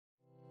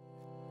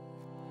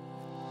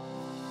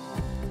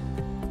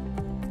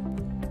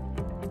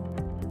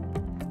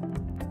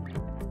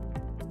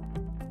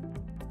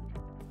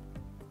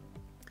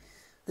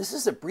This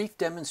is a brief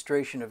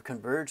demonstration of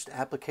converged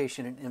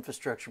application and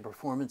infrastructure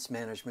performance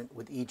management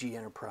with EG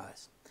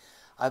Enterprise.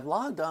 I've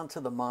logged onto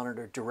the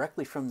monitor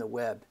directly from the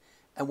web,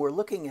 and we're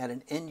looking at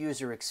an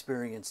end-user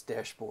experience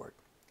dashboard.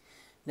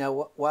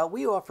 Now, while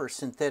we offer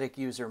synthetic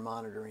user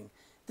monitoring,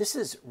 this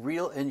is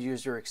real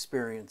end-user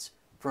experience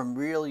from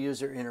real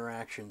user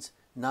interactions,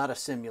 not a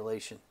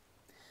simulation.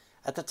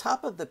 At the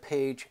top of the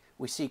page,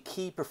 we see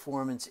key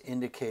performance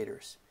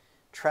indicators: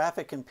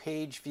 traffic and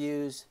page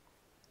views,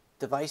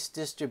 device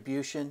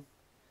distribution,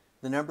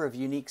 the number of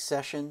unique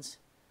sessions,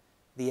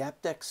 the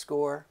AppDex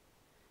score,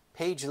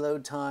 page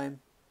load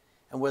time,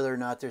 and whether or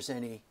not there's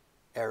any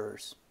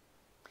errors.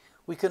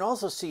 We can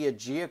also see a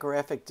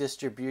geographic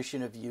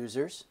distribution of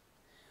users.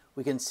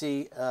 We can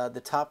see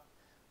the top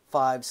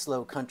 5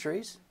 slow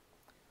countries,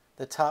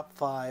 the top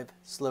 5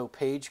 slow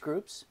page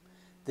groups,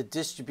 the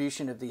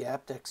distribution of the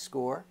AppDex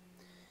score.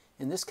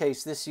 In this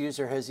case, this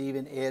user has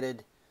even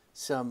added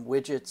some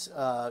widgets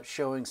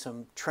showing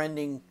some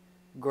trending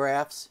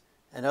graphs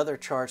and other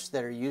charts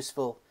that are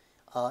useful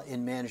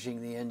in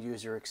managing the end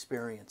user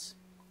experience.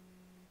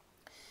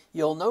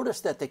 You'll notice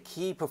that the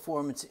key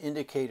performance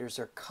indicators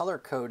are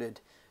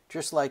color-coded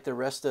just like the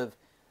rest of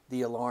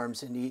the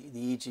alarms in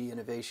the EG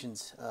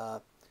Innovations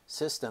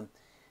system.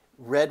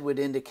 Red would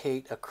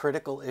indicate a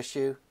critical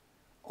issue,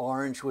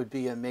 orange would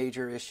be a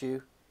major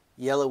issue,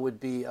 yellow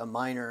would be a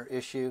minor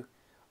issue,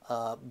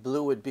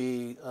 blue would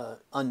be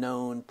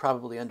unknown,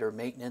 probably under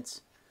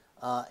maintenance,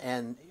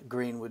 and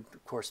green would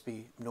of course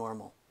be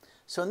normal.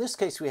 So in this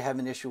case we have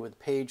an issue with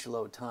page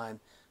load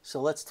time,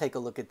 so let's take a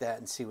look at that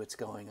and see what's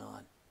going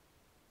on.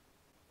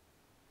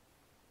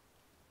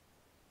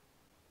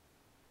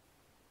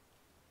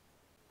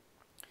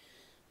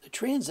 The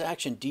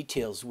transaction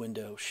details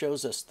window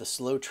shows us the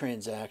slow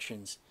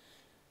transactions,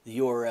 the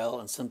URL,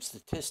 and some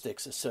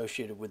statistics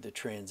associated with the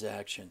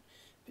transaction.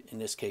 In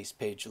this case,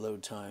 page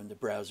load time, the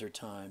browser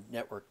time,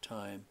 network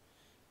time,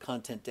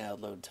 content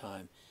download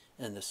time,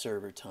 and the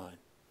server time.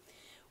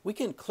 We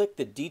can click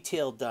the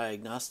detailed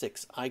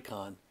diagnostics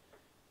icon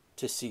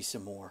to see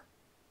some more.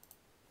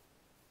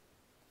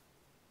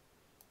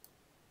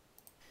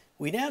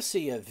 We now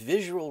see a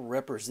visual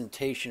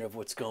representation of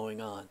what's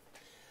going on.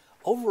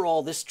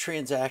 Overall, this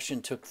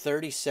transaction took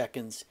 30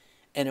 seconds,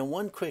 and in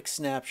one quick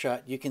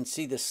snapshot, you can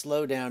see the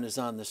slowdown is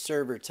on the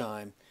server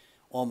time,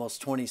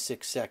 almost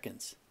 26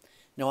 seconds.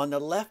 Now on the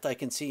left, I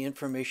can see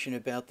information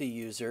about the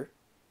user.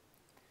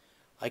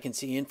 I can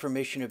see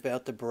information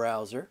about the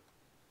browser,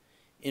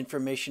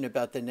 information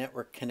about the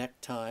network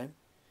connect time,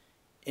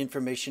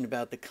 information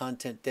about the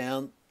content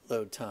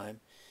download time,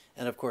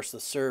 and of course the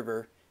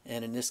server,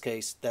 and in this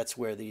case, that's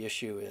where the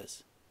issue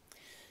is.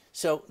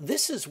 So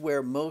this is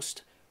where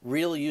most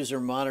real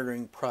user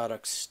monitoring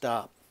products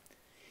stop.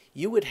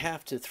 You would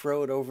have to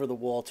throw it over the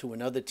wall to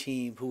another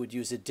team who would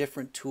use a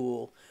different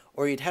tool,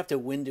 or you'd have to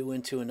window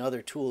into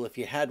another tool if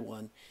you had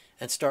one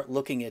and start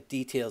looking at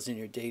details in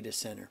your data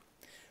center.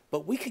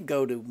 But we can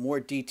go to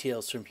more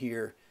details from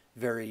here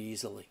very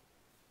easily.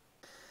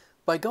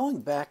 By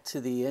going back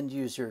to the end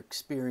user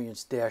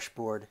experience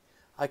dashboard,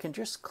 I can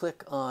just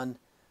click on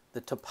the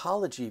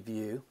topology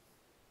view.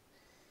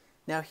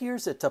 Now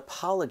here's a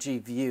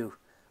topology view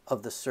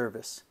of the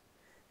service.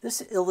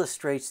 This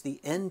illustrates the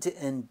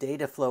end-to-end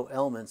data flow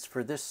elements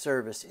for this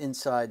service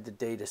inside the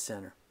data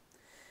center.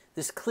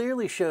 This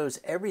clearly shows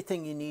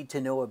everything you need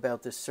to know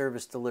about this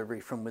service delivery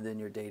from within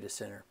your data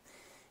center,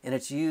 and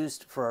it's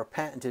used for our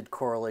patented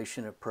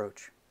correlation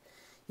approach.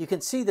 You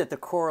can see that the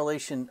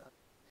correlation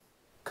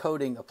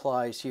coding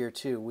applies here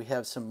too. We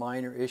have some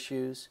minor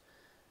issues.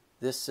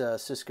 This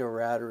Cisco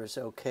router is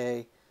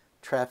okay.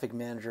 Traffic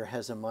Manager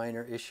has a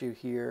minor issue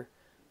here.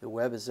 The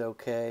web is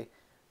okay.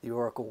 The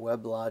Oracle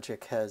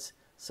WebLogic has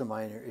some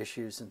minor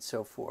issues, and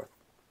so forth.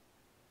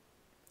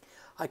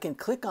 I can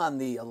click on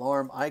the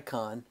alarm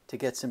icon to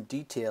get some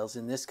details.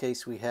 In this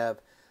case, we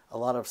have a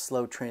lot of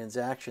slow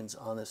transactions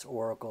on this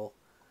Oracle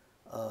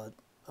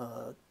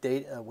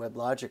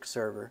WebLogic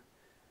server.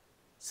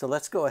 So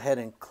let's go ahead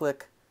and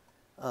click.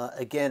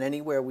 Again,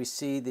 anywhere we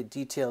see the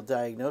detailed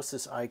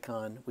diagnosis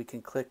icon, we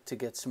can click to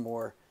get some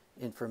more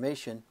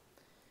information.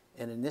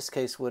 And in this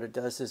case, what it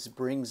does is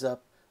brings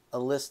up a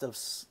list of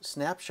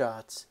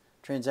snapshots,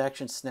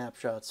 transaction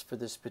snapshots for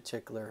this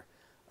particular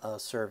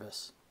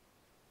service.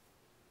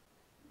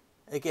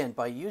 Again,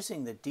 by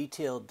using the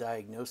detailed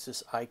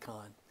diagnosis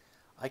icon,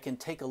 I can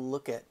take a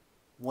look at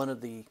one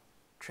of the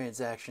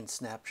transaction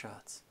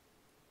snapshots.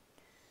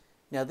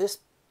 Now this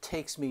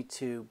takes me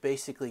to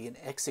basically an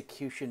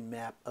execution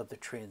map of the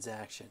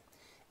transaction,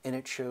 and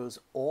it shows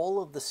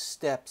all of the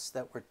steps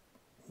that were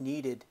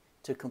needed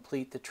to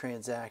complete the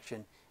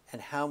transaction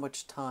and how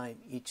much time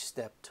each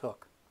step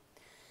took.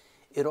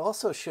 It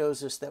also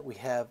shows us that we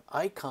have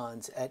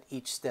icons at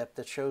each step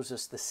that shows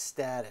us the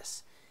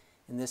status.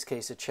 In this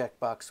case, a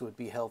checkbox would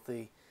be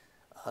healthy,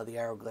 the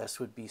hourglass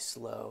would be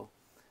slow,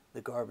 the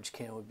garbage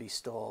can would be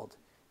stalled,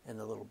 and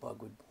the little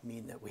bug would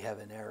mean that we have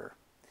an error.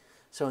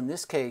 So in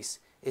this case,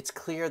 it's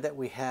clear that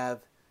we have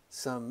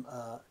some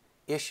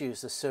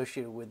issues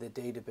associated with the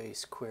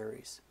database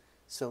queries.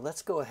 So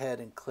let's go ahead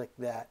and click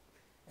that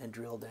and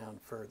drill down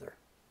further.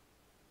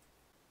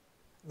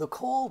 The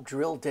call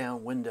drill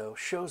down window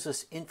shows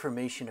us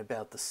information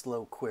about the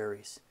slow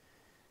queries.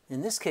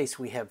 In this case,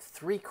 we have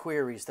 3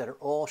 queries that are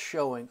all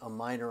showing a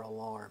minor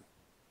alarm.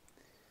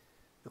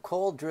 The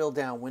call drill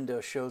down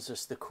window shows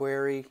us the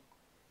query,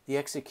 the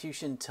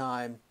execution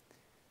time,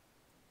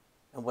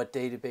 and what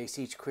database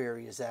each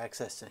query is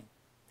accessing.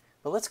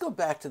 But let's go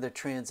back to the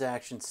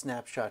transaction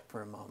snapshot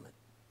for a moment.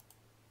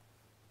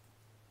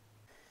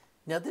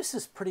 Now this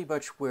is pretty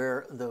much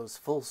where those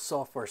full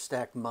software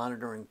stack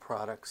monitoring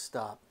products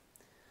stop.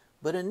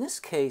 But in this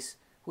case,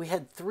 we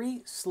had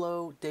 3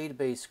 slow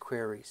database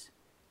queries.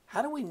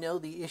 How do we know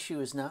the issue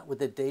is not with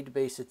the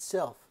database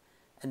itself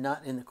and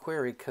not in the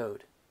query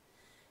code?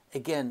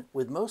 Again,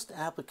 with most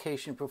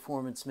application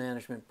performance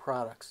management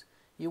products,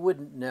 you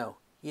wouldn't know.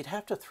 You'd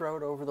have to throw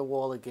it over the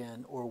wall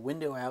again or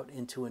window out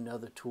into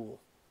another tool.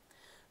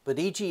 But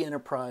EG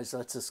Enterprise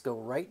lets us go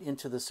right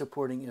into the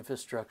supporting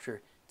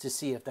infrastructure to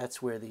see if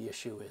that's where the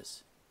issue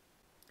is.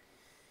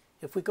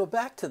 If we go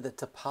back to the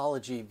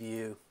topology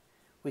view,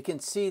 we can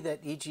see that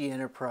EG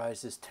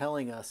Enterprise is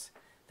telling us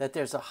that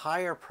there's a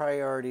higher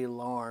priority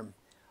alarm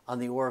on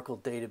the Oracle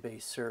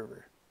database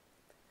server.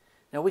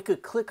 Now we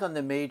could click on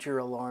the major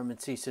alarm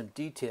and see some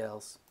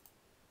details.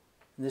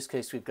 In this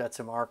case, we've got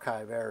some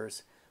archive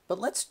errors, but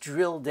let's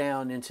drill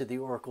down into the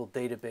Oracle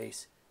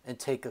database and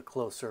take a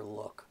closer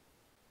look.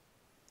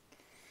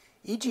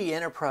 EG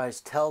Enterprise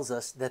tells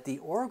us that the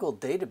Oracle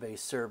database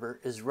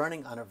server is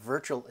running on a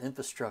virtual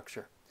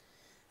infrastructure.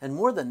 And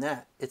more than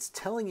that, it's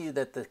telling you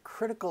that the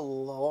critical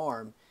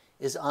alarm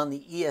is on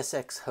the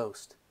ESX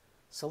host.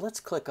 So let's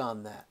click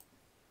on that.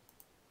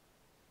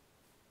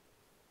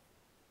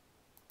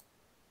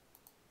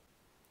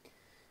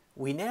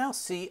 We now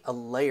see a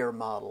layer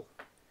model.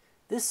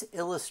 This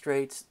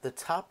illustrates the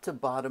top to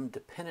bottom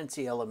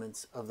dependency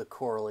elements of the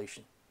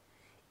correlation.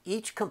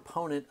 Each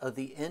component of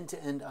the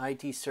end-to-end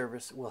IT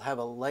service will have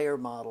a layer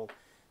model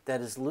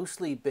that is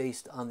loosely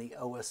based on the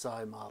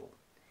OSI model.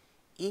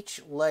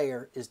 Each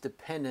layer is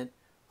dependent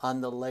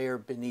on the layer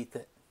beneath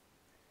it.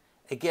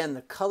 Again,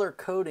 the color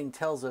coding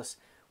tells us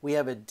we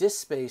have a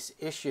disk space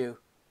issue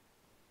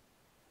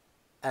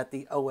at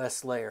the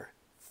OS layer,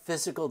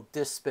 physical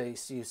disk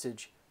space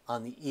usage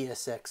on the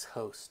ESX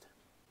host.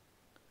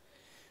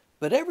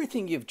 But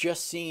everything you've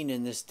just seen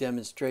in this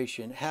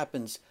demonstration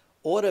happens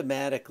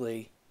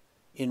automatically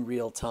in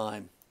real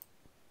time.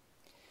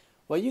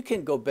 Well, you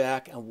can go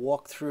back and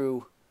walk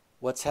through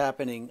what's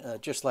happening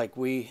just like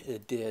we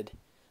did.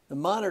 The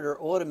monitor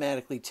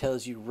automatically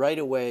tells you right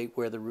away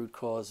where the root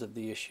cause of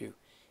the issue.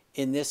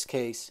 In this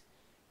case,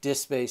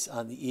 disk space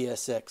on the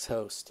ESX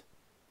host.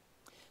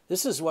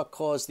 This is what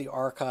caused the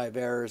archive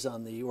errors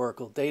on the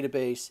Oracle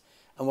database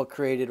and what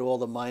created all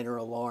the minor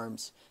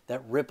alarms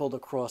that rippled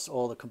across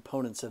all the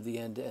components of the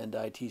end-to-end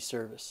IT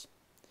service.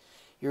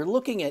 You're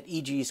looking at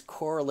EG's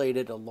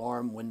correlated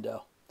alarm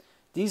window.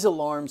 These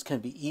alarms can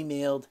be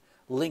emailed,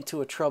 linked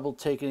to a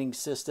troubleshooting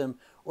system,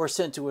 or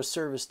sent to a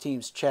service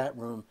team's chat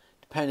room,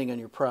 depending on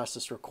your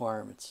process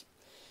requirements.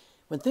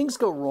 When things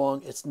go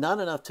wrong, it's not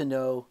enough to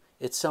know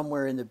it's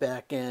somewhere in the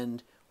back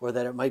end or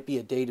that it might be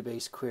a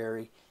database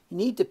query. You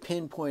need to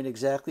pinpoint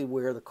exactly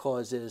where the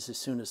cause is as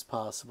soon as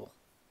possible.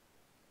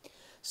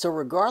 So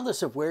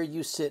regardless of where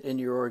you sit in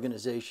your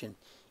organization,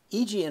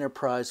 EG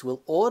Enterprise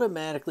will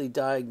automatically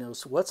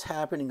diagnose what's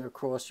happening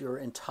across your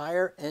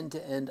entire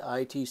end-to-end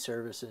IT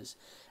services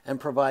and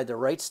provide the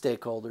right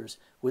stakeholders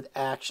with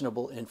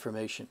actionable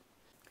information.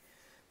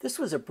 This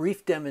was a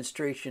brief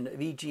demonstration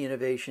of EG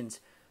Innovations'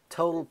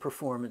 Total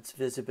Performance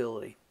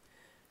Visibility.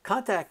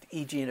 Contact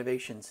EG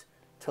Innovations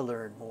to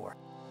learn more.